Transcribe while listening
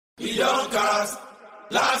We don't cast,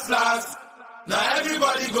 last. Now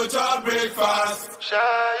everybody go to breakfast.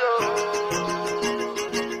 Shayo.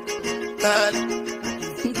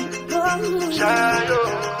 Shayo.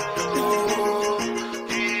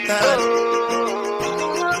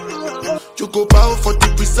 You go bow for the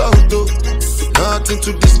result, though. Nothing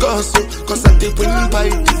to discuss, oh. Cause I did win by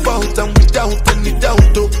default and without any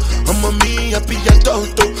doubt, oh. I'm a me happy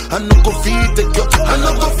adult, oh. I no go feed the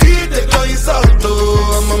girl insult,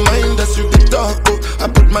 oh. I'm a mind that's you the talk, oh. I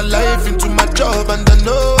put my life into my job and I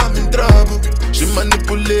know I'm in trouble. She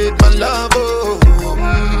manipulate my love, oh.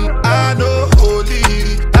 I know holy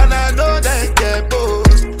and I know that get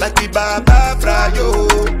both. Like the Baba Fryo,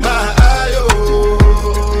 my ayo.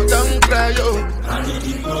 Don't cry, yo. I need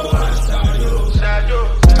igbo-oh and Shayo.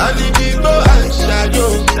 I need igbo-oh and Shayo.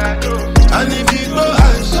 I need igbo-oh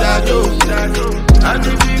and Shayo. I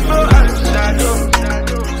need igbo-oh and Shayo.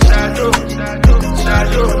 Shayo.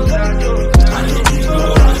 I need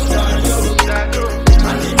igbo-oh and Shayo.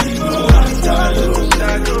 I need igbo-oh and Shayo.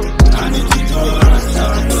 I need igbo-oh and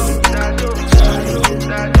Shayo.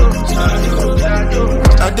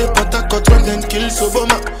 I dey Port Harcourt when them kill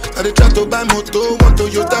Soboma. I dey try to buy moto, one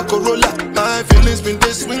Toyota Corolla. My feelings been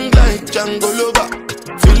they swing like jangolova.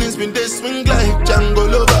 Feelings been they swing like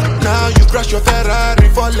jangolova. Now you crash your Ferrari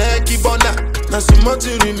for Lucky Burna. Now some more to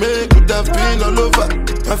remake could have been all over.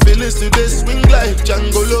 My feelings today swing like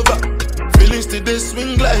jangolova. Feelings today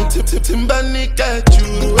swing like Timbani at you.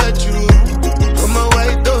 I'm a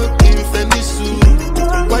white dog in Fenisu.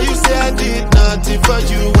 Why you say I did nothing for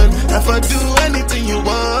you when if I do anything you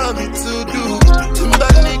want me to do?